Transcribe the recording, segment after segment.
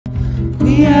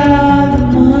We are the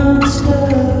monster,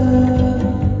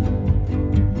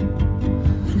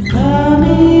 an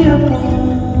army of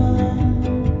one.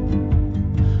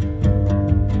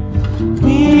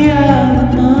 We are the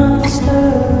monster,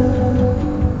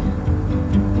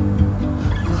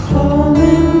 the hole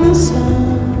in the sun.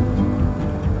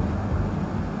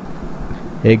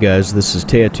 Hey guys, this is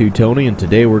Tattoo Tony, and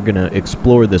today we're going to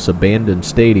explore this abandoned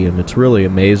stadium. It's really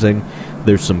amazing.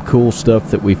 There's some cool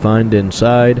stuff that we find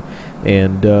inside,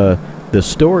 and the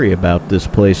story about this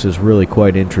place is really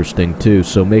quite interesting too,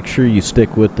 so make sure you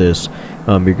stick with this.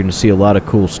 You're going to see a lot of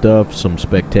cool stuff, some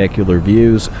spectacular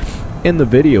views, and the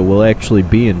video will actually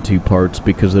be in two parts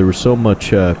because there was so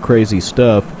much crazy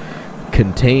stuff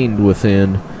contained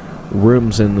within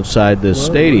rooms inside this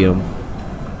stadium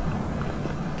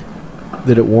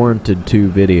that it warranted two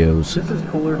videos. This is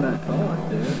cooler than I thought,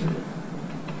 dude.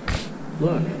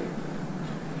 Look,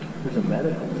 there's a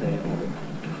medical table.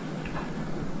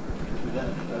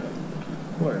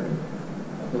 Where?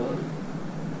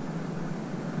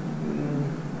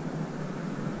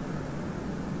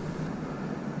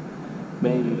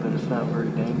 Maybe, but it's not very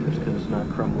dangerous because it's not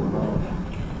crumbling off.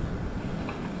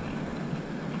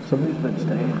 Somebody's been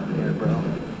staying in here, bro.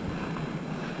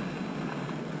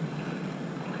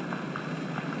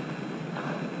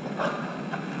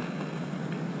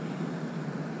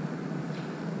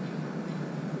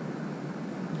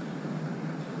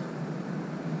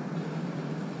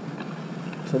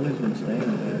 Somebody's been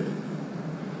staying there.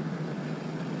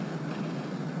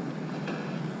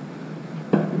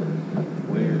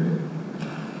 Weird.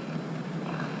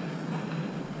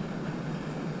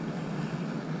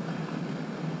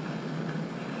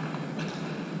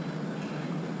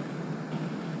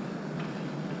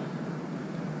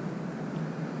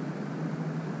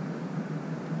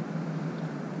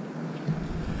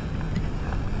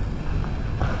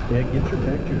 Yeah, get your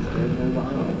pictures, dude. Move on.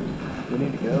 We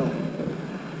need to go.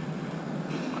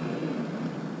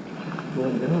 What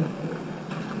are you doing?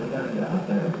 We gotta get out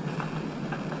there.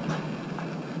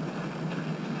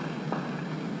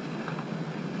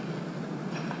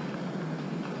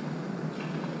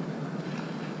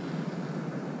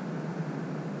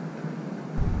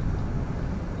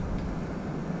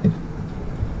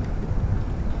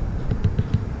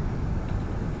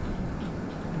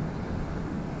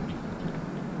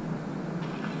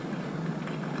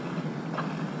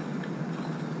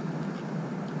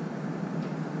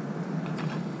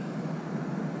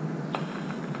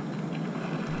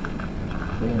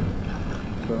 Damn.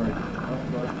 Sorry.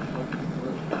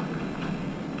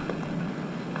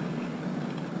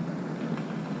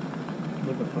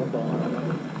 Look at football. Look at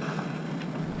this.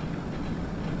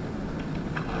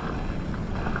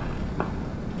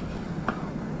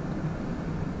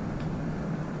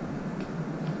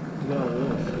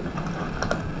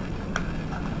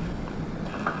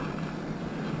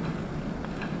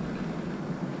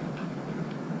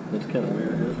 That's kind of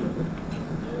weird, isn't it?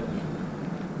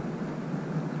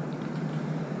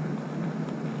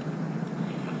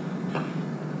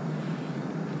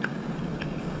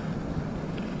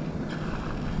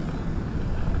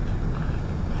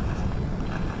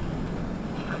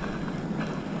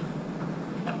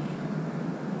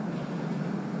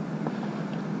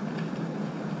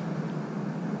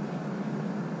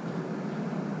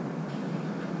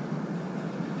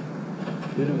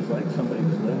 Dude, it was like somebody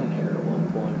was living here at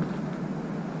one point.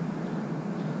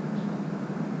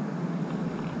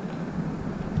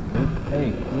 Hey,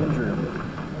 Andrew,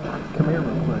 come here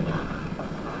real quick.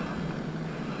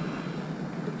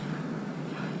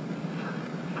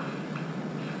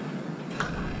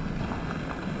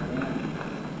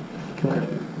 Come here.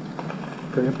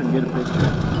 Hurry up and get a picture.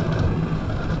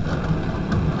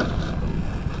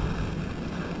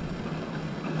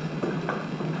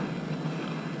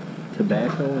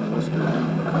 Tobacco and Listerine.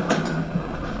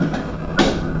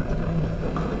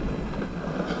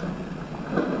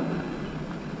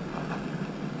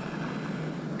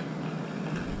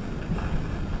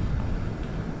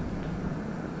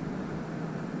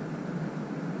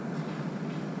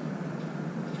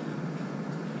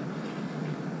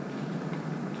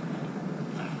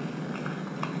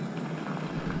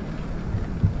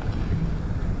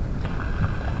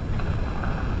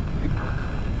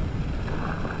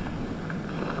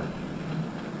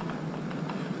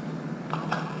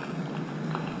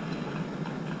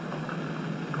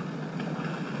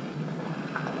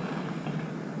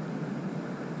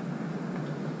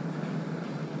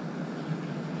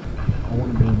 I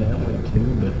want to go that way too,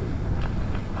 but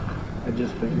I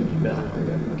just figured you better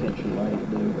hurry up and catch your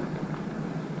light, dude.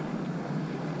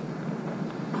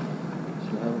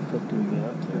 So how the fuck do we get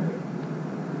up there?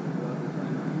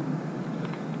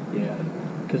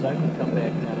 Because I can come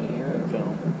back down here and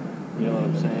film. You know what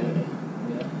I'm saying?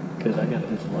 Yeah. Because I got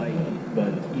this light,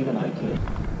 but even I can't.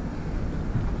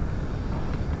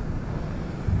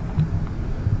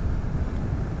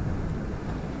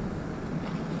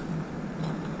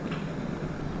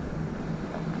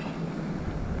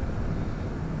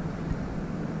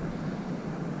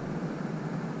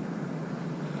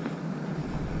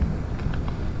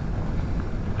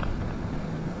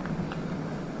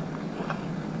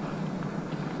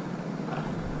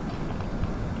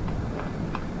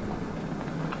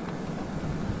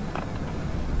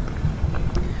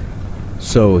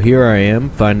 So here I am,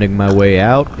 finding my way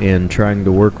out and trying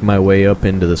to work my way up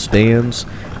into the stands.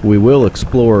 We will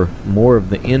explore more of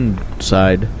the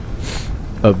inside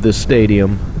of this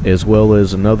stadium, as well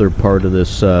as another part of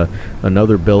this,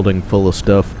 another building full of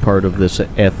stuff, part of this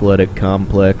athletic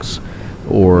complex,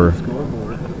 or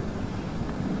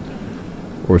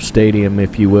stadium,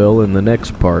 if you will, in the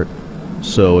next part.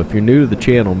 So if you're new to the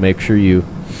channel, make sure you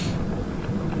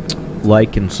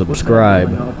like and subscribe.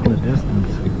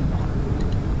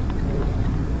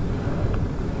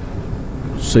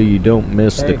 So you don't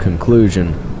miss the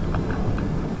conclusion.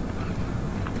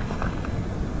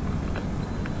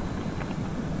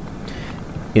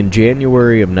 In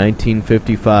January of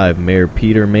 1955, Mayor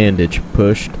Peter Mandich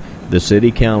pushed the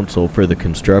city council for the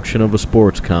construction of a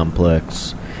sports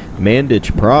complex.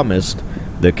 Mandich promised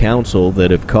the council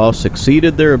that if costs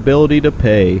exceeded their ability to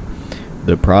pay,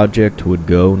 the project would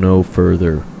go no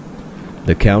further.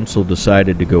 The council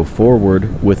decided to go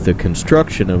forward with the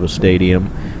construction of a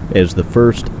stadium as the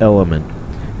first element,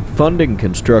 funding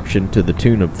construction to the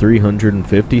tune of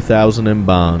 $350,000 in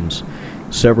bonds.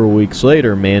 Several weeks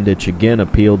later, Mandich again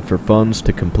appealed for funds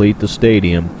to complete the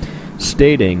stadium,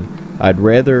 stating, I'd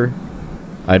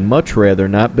much rather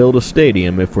not build a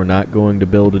stadium if we're not going to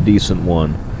build a decent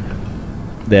one.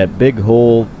 That big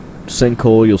hole,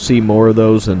 sinkhole, you'll see more of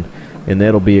those, and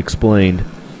that'll be explained.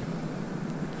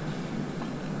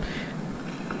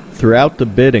 Throughout the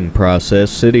bidding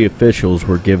process, city officials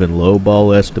were given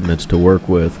low-ball estimates to work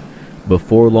with.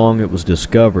 Before long, it was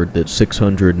discovered that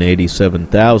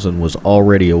 $687,000 was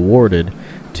already awarded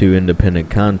to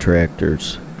independent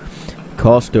contractors.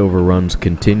 Cost overruns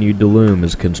continued to loom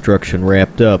as construction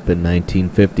wrapped up in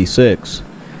 1956,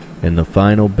 and the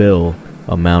final bill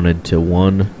amounted to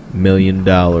 $1 million.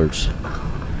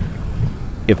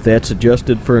 If that's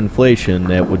adjusted for inflation,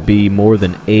 that would be more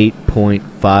than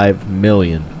 $8.5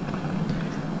 million.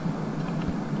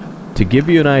 To give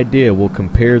you an idea, we'll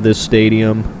compare this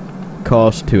stadium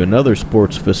cost to another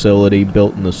sports facility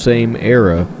built in the same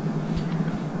era,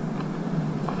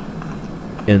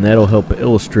 and that'll help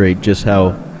illustrate just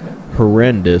how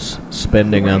horrendous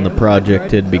spending on the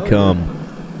project had become.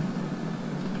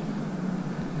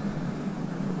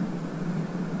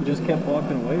 You just kept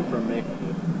walking away from me.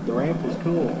 The ramp was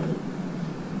cool.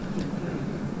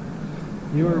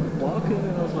 You were walking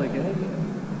and I was like, hey.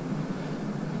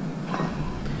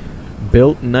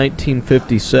 Built in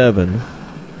 1957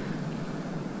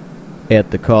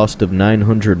 at the cost of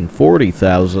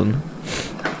 $940,000,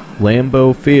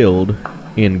 Lambeau Field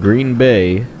in Green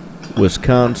Bay,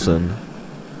 Wisconsin,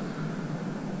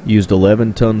 used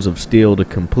 11 tons of steel to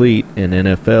complete an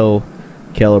NFL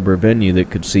caliber venue that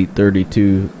could seat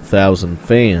 32,000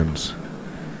 fans.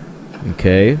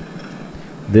 Okay,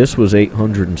 this was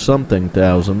 800 and something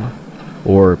thousand,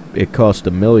 or it cost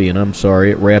 $1 million. I'm sorry,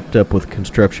 it wrapped up with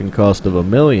construction cost of $1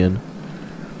 million.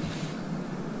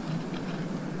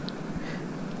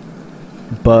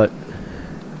 But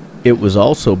it was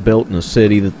also built in a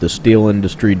city that the steel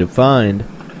industry defined,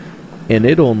 and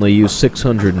it only used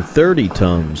 630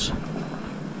 tons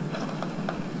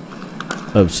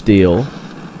of steel.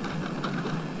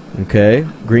 Okay,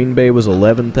 Green Bay was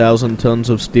 11,000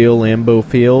 tons of steel, Lambeau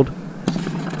Field,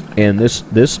 and this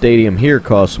stadium here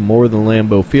costs more than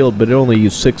Lambeau Field, but it only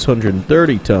used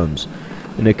 630 tons,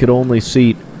 and it could only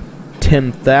seat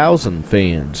 10,000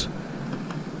 fans.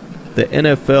 The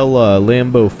NFL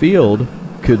Lambeau Field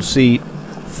could seat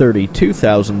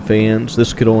 32,000 fans.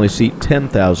 This could only seat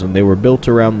 10,000. They were built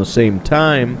around the same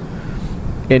time,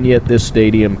 and yet this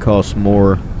stadium costs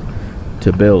more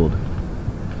to build.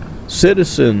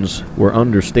 Citizens were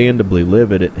understandably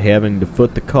livid at having to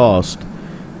foot the cost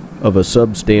of a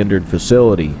substandard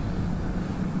facility.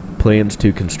 Plans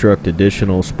to construct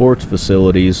additional sports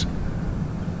facilities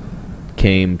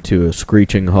came to a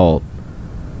screeching halt.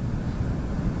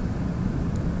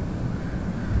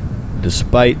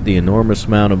 Despite the enormous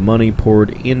amount of money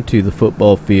poured into the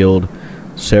football field,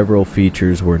 several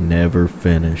features were never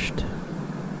finished.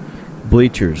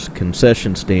 Bleachers,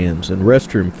 concession stands, and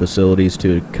restroom facilities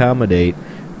to accommodate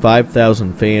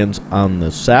 5,000 fans on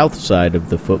the south side of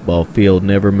the football field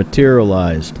never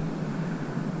materialized.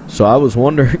 So I was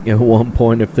wondering at one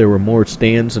point if there were more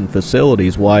stands and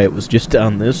facilities, why it was just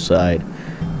on this side.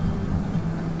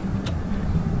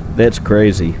 That's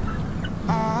crazy.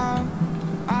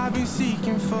 I've been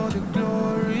seeking for the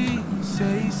glory.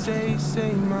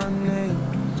 Say my name.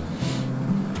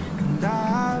 And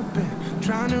I've been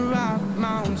trying to write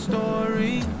my own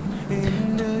story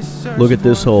in this search. Look at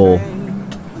this for hole. fame.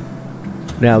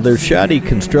 Now, there's shoddy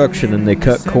construction and they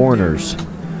cut corners.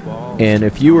 And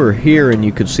if you were here and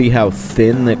you could see how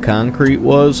thin the concrete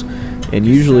was, and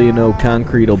usually, you know,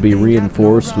 concrete will be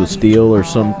reinforced with steel or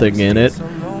something in it.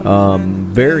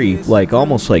 Very, like,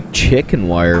 almost like chicken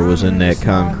wire was in that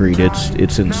concrete.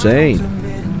 It's insane.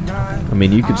 I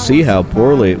mean, you could see how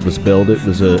poorly it was built. It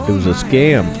was a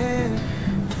scam.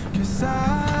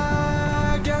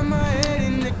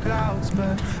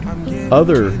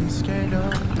 Other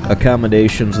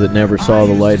accommodations that never saw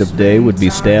the light of day would be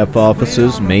staff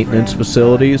offices, maintenance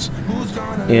facilities,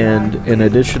 and an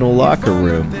additional locker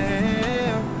room.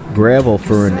 Gravel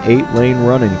for an 8-lane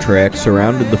running track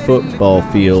surrounded the football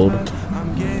field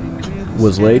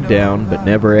was laid down but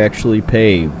never actually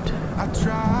paved.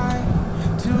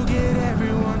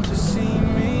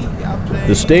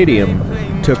 The stadium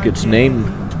took its name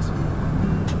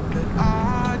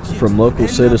from local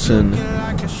citizen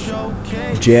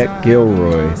Jack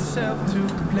Gilroy.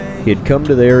 He had come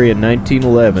to the area in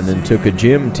 1911 and took a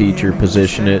gym teacher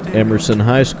position at Emerson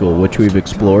High School, which we've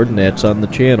explored, and that's on the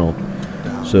channel.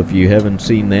 So if you haven't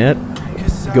seen that,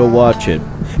 go watch it.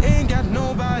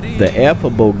 The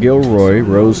affable Gilroy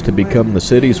rose to become the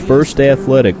city's first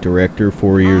athletic director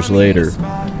 4 years later.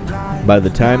 By the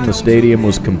time the stadium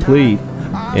was complete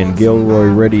and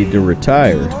Gilroy ready to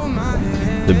retire,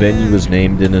 the venue was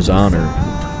named in his honor.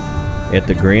 At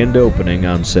the grand opening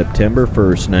on September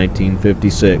 1st,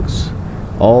 1956,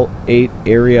 all 8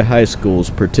 area high schools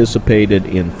participated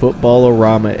in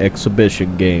Football-O-Rama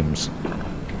exhibition games.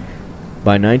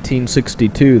 By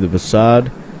 1962, the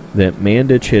facade that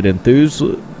Mandich had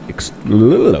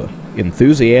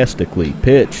enthusiastically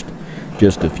pitched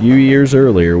just a few years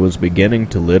earlier was beginning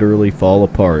to literally fall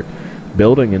apart.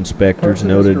 Building inspectors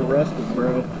noted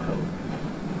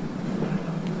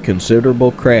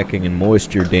considerable cracking and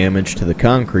moisture damage to the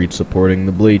concrete supporting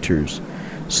the bleachers.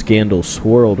 Scandal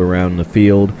swirled around the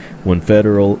field when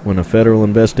a federal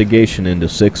investigation into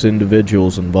 6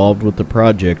 individuals involved with the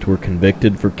project were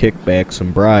convicted for kickbacks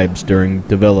and bribes during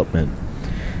development.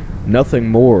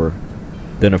 Nothing more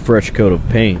than a fresh coat of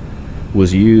paint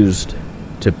was used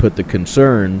to put the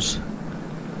concerns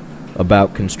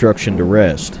about construction to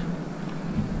rest.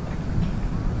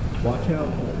 Watch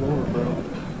out for the floor, bro.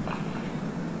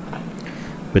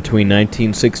 Between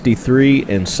 1963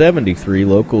 and 73,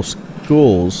 local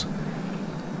schools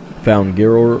found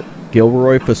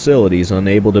Gilroy facilities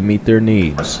unable to meet their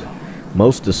needs.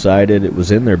 Most decided it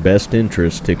was in their best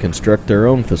interest to construct their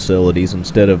own facilities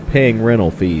instead of paying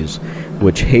rental fees,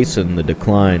 which hastened the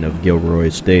decline of Gilroy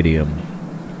Stadium.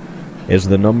 As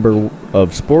the number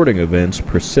of sporting events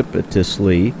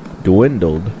precipitously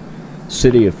dwindled,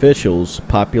 city officials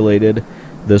populated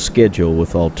the schedule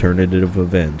with alternative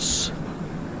events.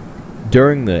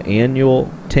 During the annual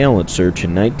talent search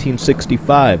in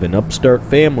 1965, an upstart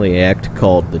family act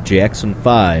called the Jackson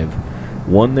 5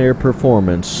 won their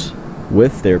performance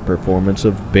with their performance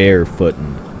of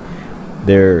Barefootin'.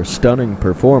 Their stunning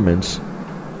performance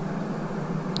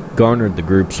garnered the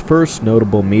group's first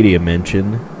notable media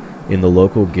mention in the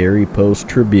local Gary Post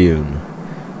Tribune.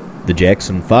 The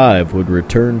Jackson 5 would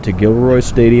return to Gilroy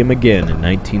Stadium again in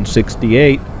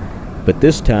 1968, but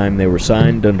this time they were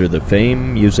signed under the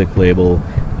famed music label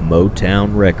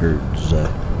Motown Records.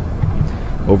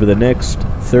 Over the next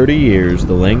 30 years,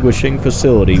 the languishing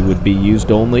facility would be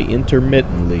used only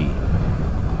intermittently.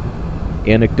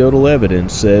 Anecdotal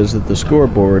evidence says that the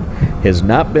scoreboard has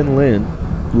not been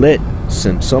lit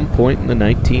since some point in the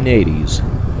 1980s.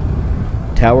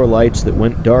 Tower lights that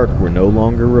went dark were no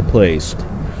longer replaced.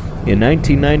 In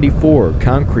 1994,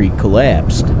 concrete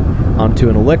collapsed onto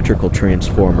an electrical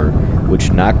transformer,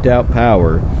 which knocked out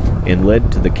power and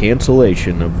led to the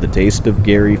cancellation of the Taste of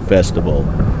Gary Festival.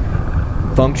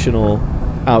 Functional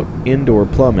indoor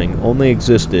plumbing only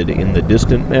existed in the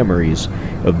distant memories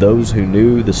of those who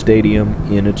knew the stadium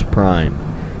in its prime.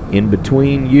 In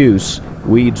between use,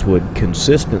 weeds would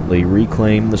consistently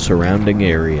reclaim the surrounding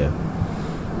area.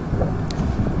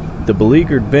 The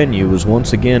beleaguered venue was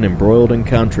once again embroiled in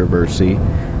controversy.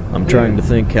 I'm trying to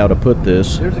think how to put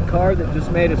this. There's a car that just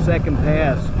made a second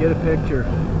pass. Get a picture.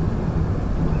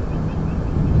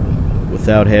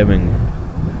 Without having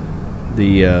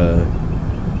the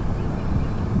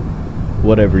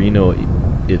whatever, you know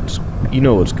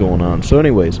what's going on. So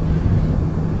anyways,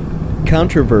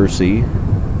 controversy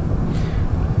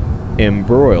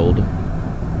embroiled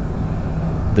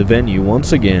the venue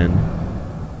once again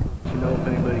You know, if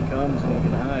anybody comes, you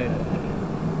can hide.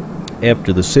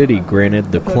 after the city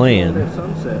granted the Klan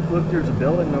Sunset. Look, there's a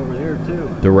building over there too.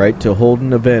 the right to hold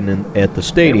an event at the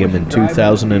stadium in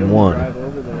 2001. Drive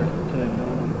over there to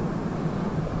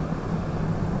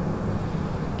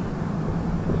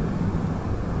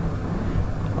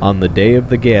On the day of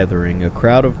the gathering, a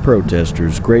crowd of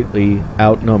protesters greatly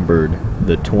outnumbered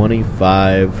the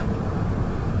 25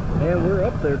 Man, we're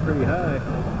up there pretty high.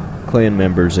 Klan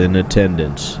members in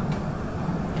attendance.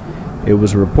 It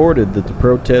was reported that the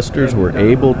protesters were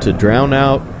able to drown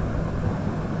out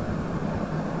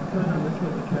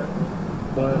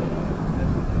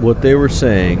what they were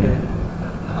saying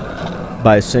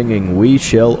by singing "We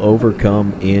Shall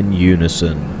Overcome" in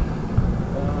unison.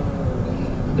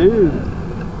 Dude.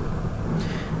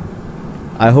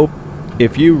 I hope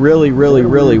if you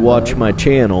really watch my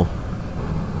channel,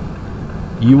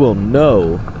 you will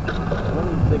know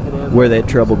where that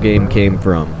treble game came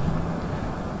from.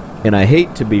 And I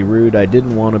hate to be rude, I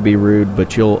didn't want to be rude,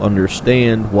 but you'll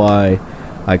understand why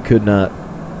I could not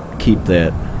keep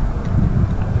that.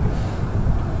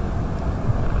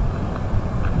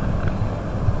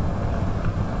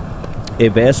 A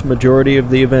vast majority of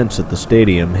the events at the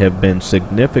stadium have been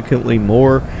significantly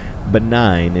more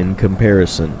benign in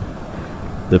comparison.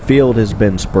 The field has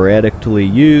been sporadically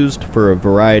used for a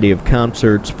variety of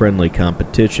concerts, friendly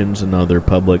competitions, and other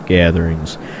public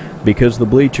gatherings. Because the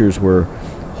bleachers were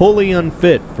wholly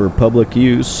unfit for public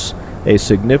use, a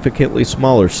significantly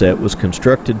smaller set was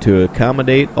constructed to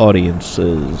accommodate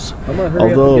audiences. I'm gonna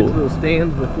hurry up and get to those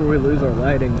stands before we lose our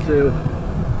lighting too.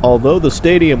 Although the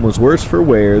stadium was worse for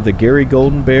wear, the Gary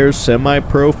Golden Bears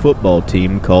semi-pro football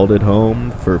team called it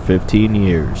home for 15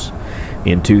 years.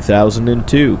 In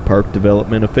 2002, park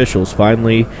development officials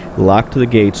finally locked the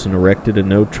gates and erected a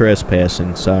no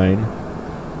trespassing sign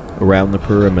around the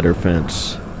perimeter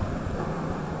fence.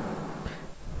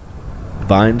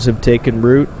 Vines have taken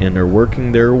root and are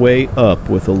working their way up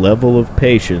with a level of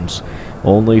patience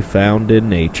only found in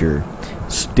nature.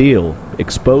 Steel,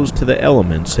 exposed to the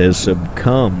elements, has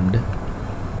succumbed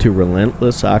to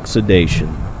relentless oxidation.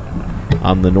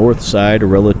 On the north side, a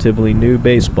relatively new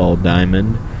baseball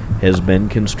diamond has been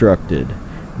constructed,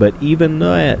 but even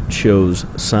that shows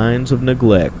signs of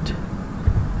neglect,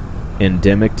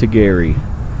 endemic to Gary.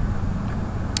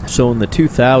 So in the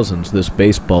 2000s, this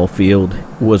baseball field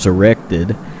was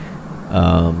erected.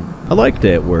 I like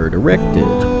that word, erected.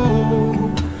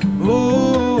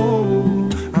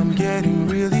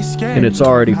 And it's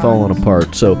already fallen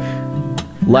apart. So,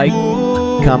 like,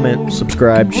 comment,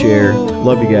 subscribe, share.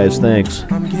 Love you guys. Thanks.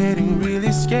 I'm getting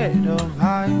really scared of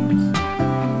heights.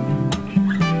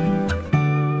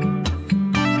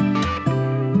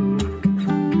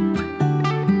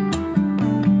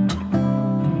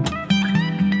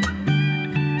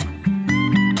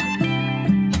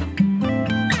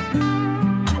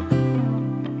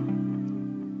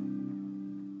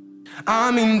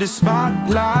 I'm in the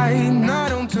spotlight,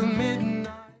 night until midnight.